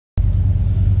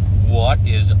What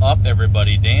is up,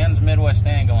 everybody? Dan's Midwest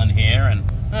Angling here, and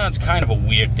it's kind of a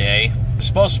weird day. We're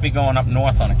supposed to be going up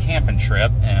north on a camping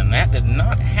trip, and that did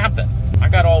not happen. I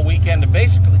got all weekend to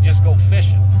basically just go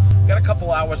fishing. Got a couple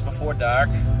hours before dark.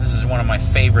 This is one of my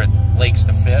favorite lakes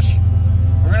to fish.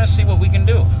 We're gonna see what we can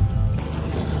do.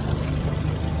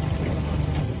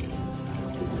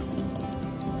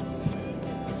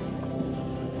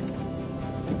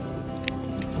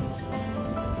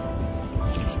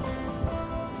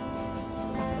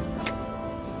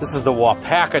 This is the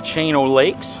Waupaca chain of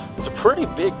lakes. It's a pretty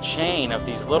big chain of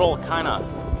these little kind of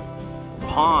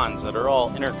ponds that are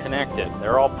all interconnected.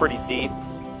 They're all pretty deep.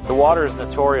 The water is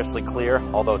notoriously clear,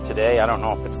 although today, I don't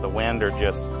know if it's the wind or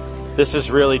just, this is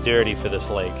really dirty for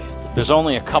this lake. There's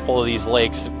only a couple of these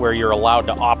lakes where you're allowed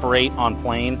to operate on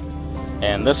plane,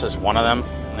 and this is one of them,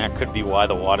 and that could be why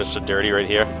the water's so dirty right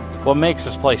here. What makes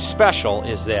this place special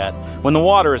is that when the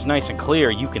water is nice and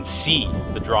clear, you can see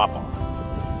the drop-off.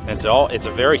 It's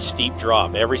a very steep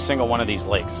drop, every single one of these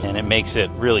lakes, and it makes it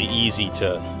really easy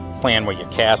to plan where you're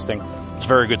casting. It's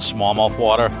very good smallmouth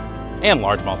water, and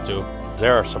largemouth too.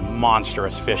 There are some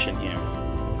monstrous fish in here.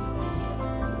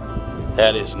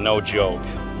 That is no joke.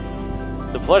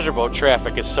 The pleasure boat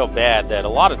traffic is so bad that a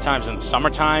lot of times in the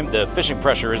summertime, the fishing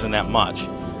pressure isn't that much.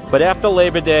 But after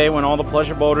Labor Day, when all the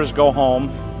pleasure boaters go home,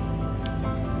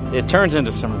 it turns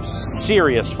into some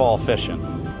serious fall fishing.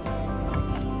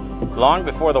 Long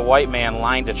before the white man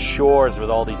lined its shores with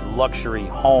all these luxury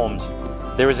homes,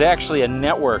 there was actually a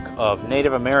network of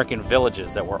Native American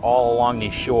villages that were all along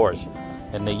these shores.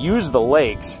 And they used the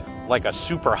lakes like a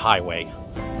superhighway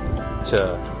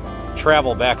to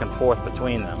travel back and forth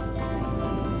between them.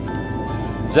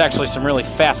 There's actually some really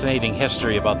fascinating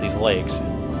history about these lakes.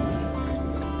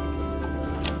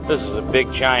 This is a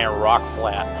big giant rock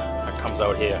flat that comes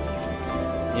out here.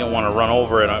 You don't want to run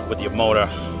over it with your motor.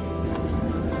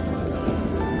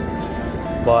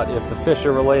 But if the fish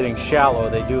are relating shallow,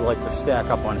 they do like to stack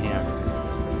up on here.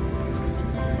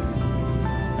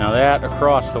 Now that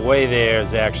across the way there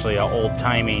is actually an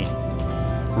old-timey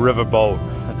riverboat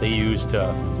that they use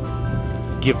to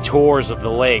give tours of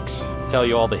the lakes, tell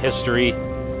you all the history.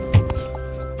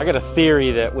 I got a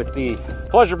theory that with the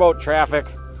pleasure boat traffic,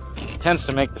 it tends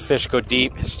to make the fish go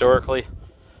deep historically.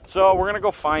 So we're gonna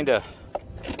go find a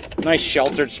nice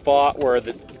sheltered spot where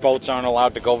the boats aren't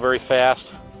allowed to go very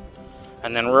fast.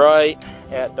 And then right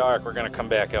at dark, we're gonna come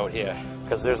back out here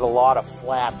because there's a lot of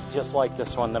flats just like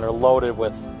this one that are loaded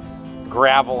with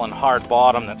gravel and hard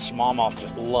bottom that smallmouth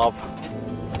just love.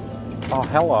 Oh,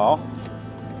 hello.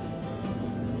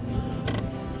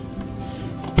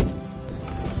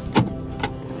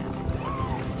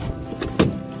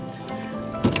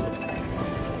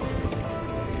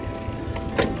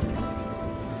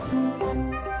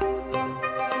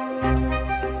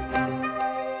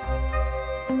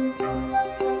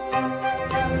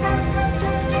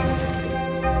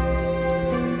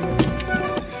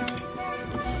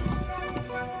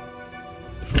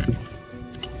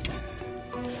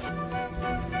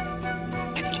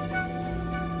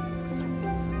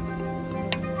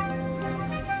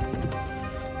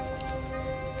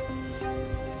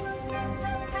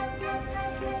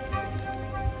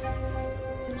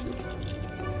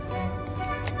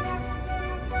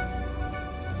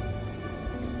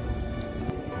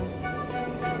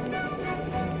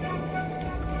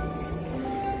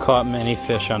 Caught many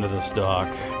fish under this dock.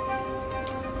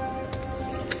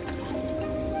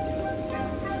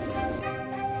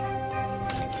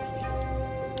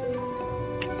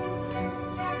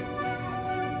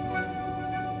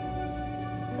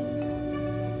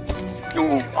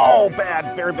 Ooh, oh,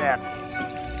 bad, very bad.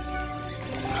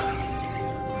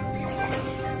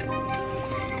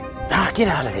 Ah, get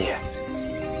out of there.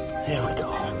 There we go.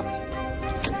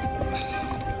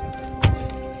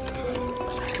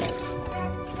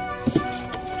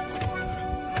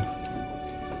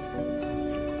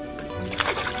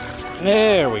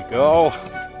 There we go.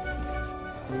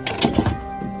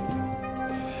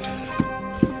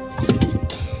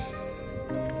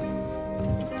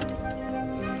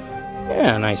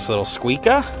 Yeah, nice little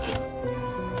squeaker.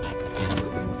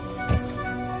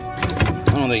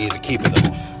 I don't think he's a keeper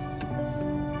though.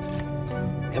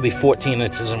 He'll be 14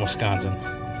 inches in Wisconsin.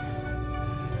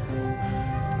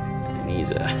 And he's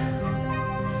a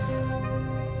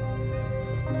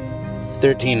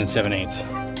 13 7/8.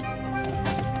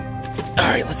 All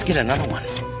right, let's get another one.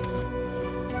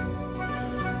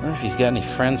 I wonder if he's got any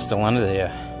friends still under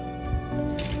there.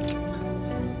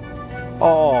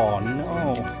 Oh,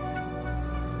 no.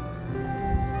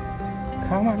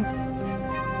 Come on.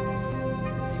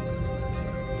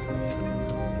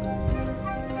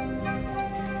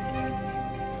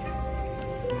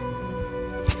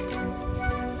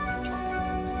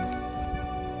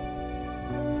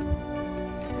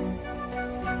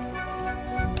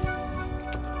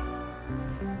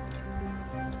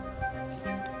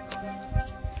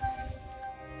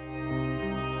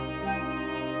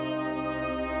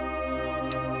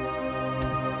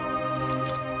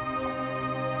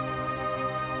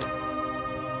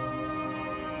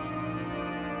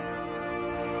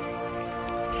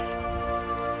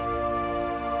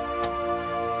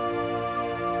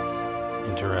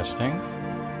 interesting.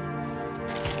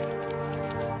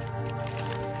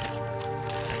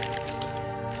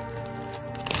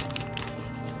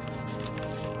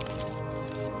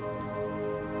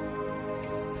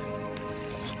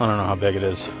 I don't know how big it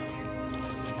is.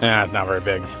 Yeah, it's not very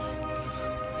big.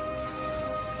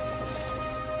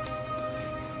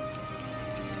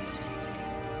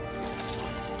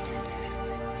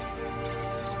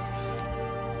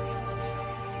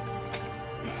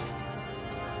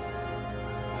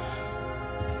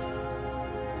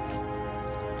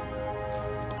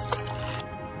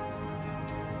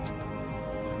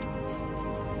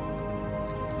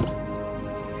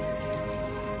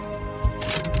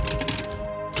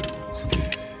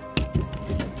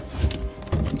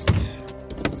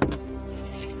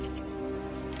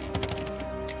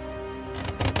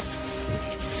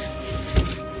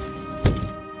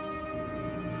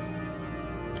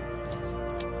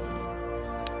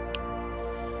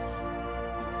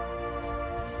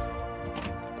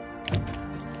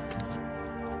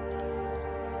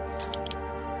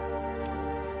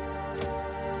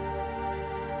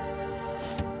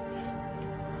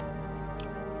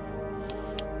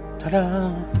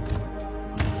 Ta-da!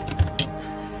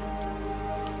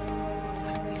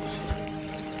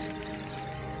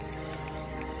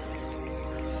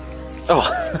 Oh!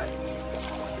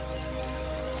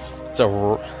 It's a...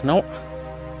 Nope.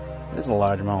 It is a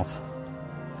largemouth.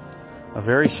 A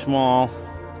very small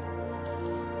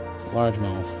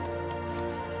largemouth.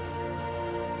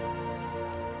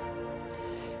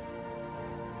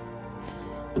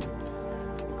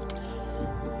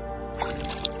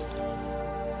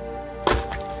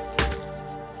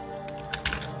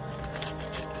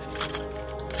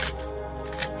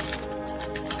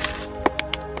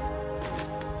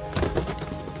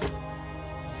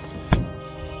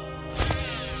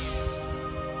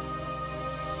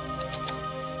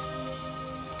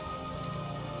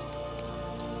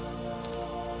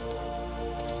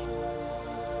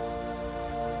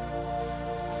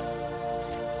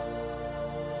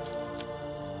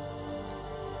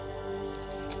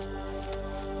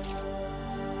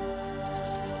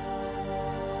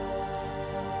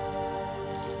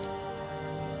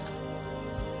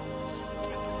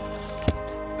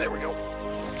 There we go.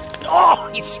 Oh,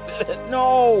 he spit it.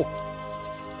 No.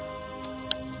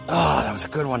 Oh, that was a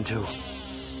good one, too.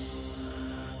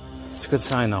 It's a good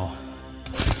sign, though.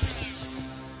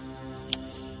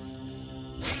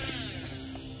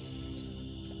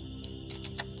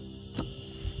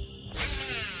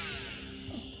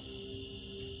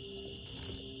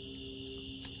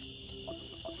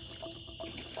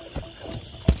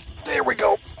 There we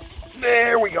go.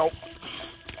 There we go.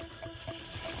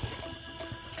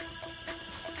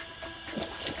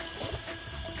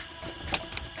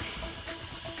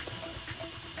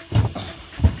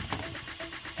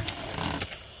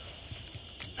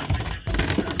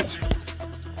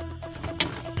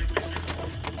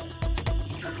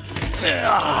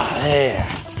 Ah, there.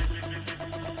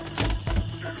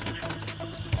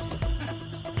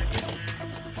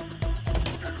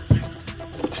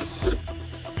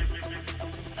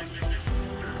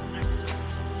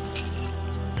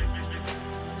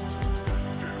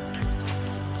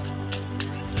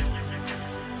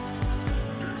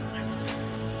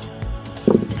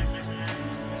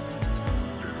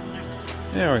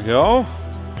 There we go.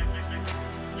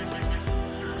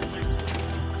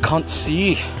 Can't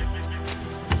see.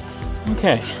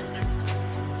 Okay.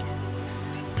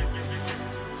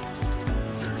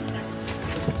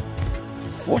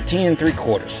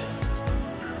 $14.75.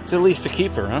 It's at least a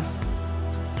keeper, huh?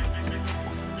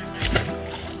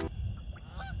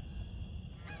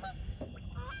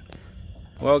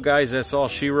 Well, guys, that's all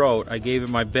she wrote. I gave it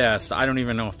my best. I don't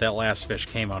even know if that last fish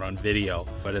came out on video,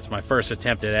 but it's my first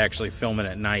attempt at actually filming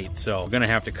at night, so you're gonna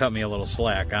have to cut me a little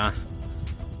slack, huh?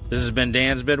 This has been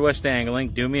Dan's Midwest Angling.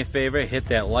 Do me a favor, hit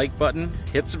that like button,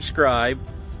 hit subscribe,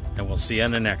 and we'll see you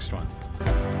on the next one.